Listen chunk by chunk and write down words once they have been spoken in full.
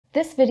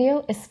This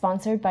video is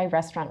sponsored by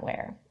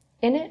Restaurantware.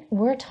 In it,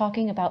 we're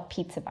talking about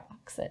pizza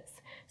boxes,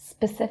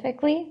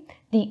 specifically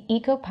the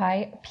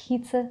EcoPie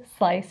pizza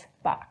slice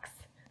box,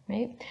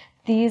 right?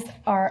 These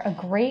are a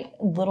great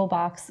little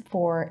box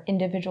for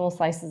individual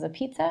slices of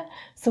pizza.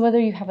 So whether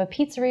you have a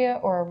pizzeria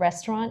or a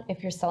restaurant,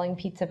 if you're selling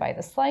pizza by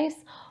the slice,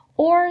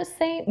 or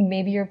say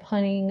maybe you're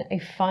planning a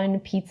fun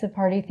pizza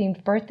party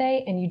themed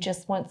birthday and you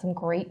just want some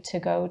great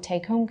to-go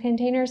take-home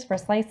containers for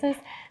slices,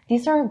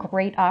 these are a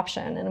great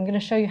option. And I'm going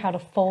to show you how to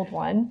fold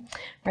one,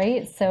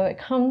 right? So it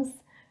comes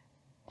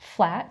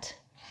flat.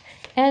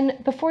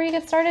 And before you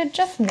get started,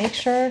 just make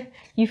sure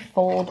you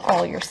fold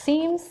all your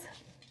seams,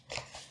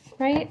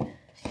 right?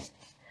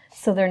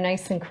 So they're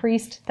nice and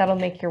creased. That'll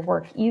make your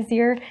work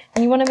easier.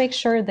 And you want to make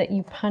sure that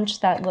you punch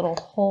that little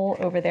hole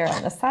over there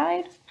on the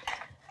side.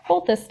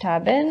 Fold this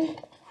tab in,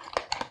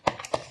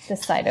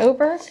 this side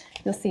over.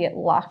 You'll see it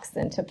locks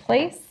into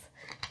place.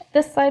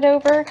 This side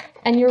over,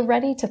 and you're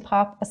ready to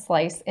pop a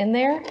slice in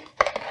there.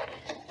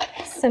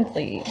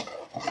 Simply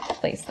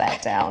place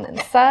that down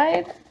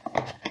inside.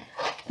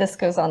 This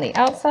goes on the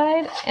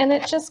outside, and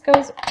it just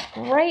goes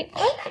right,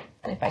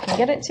 if I can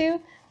get it to,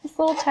 this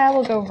little tab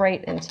will go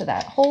right into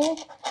that hole.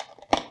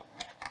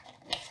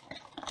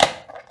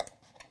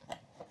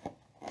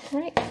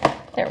 Right,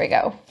 there we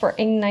go, for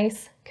a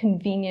nice,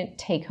 convenient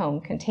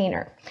take-home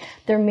container.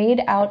 They're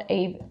made out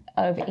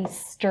of a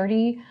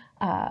sturdy,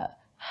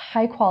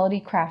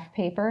 high-quality craft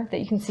paper that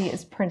you can see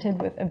is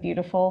printed with a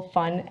beautiful,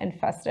 fun, and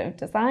festive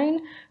design,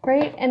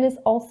 right? And is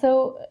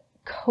also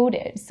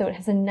coated, so it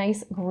has a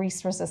nice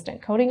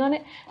grease-resistant coating on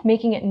it,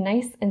 making it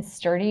nice and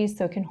sturdy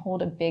so it can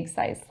hold a big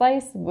size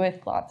slice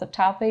with lots of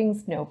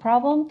toppings, no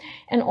problem,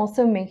 and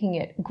also making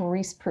it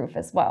grease-proof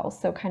as well,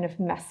 so kind of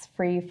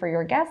mess-free for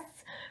your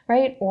guests,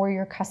 right, or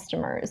your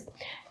customers.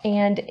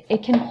 And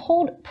it can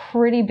hold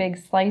pretty big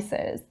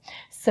slices.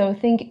 So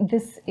think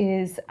this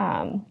is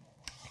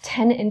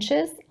 10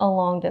 inches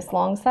along this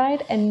long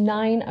side and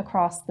 9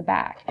 across the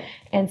back.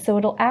 And so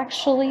it'll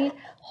actually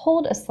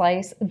hold a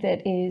slice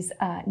that is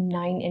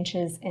 9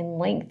 inches in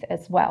length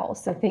as well.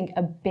 So think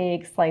a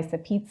big slice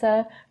of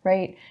pizza,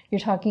 right? You're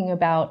talking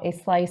about a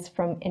slice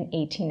from an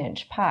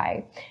 18-inch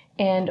pie.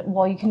 And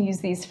while you can use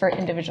these for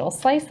individual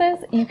slices,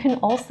 you can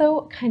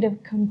also kind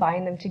of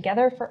combine them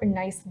together for a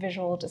nice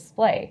visual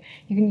display.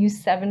 You can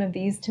use 7 of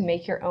these to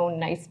make your own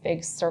nice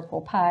big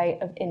circle pie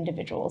of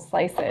individual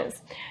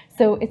slices.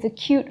 So it's a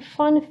cute,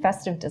 fun,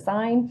 festive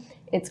design.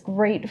 It's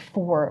great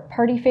for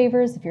party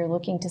favors if you're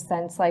looking to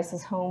send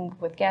slices home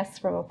with guests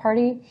from a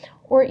party,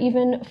 or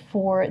even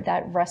for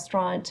that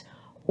restaurant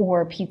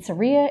or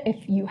pizzeria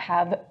if you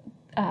have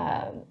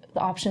the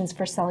options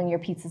for selling your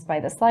pizzas by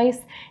the slice.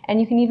 And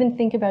you can even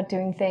think about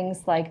doing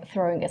things like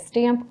throwing a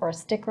stamp or a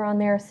sticker on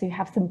there so you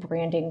have some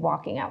branding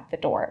walking out the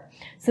door.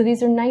 So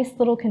these are nice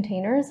little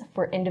containers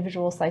for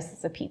individual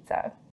slices of pizza.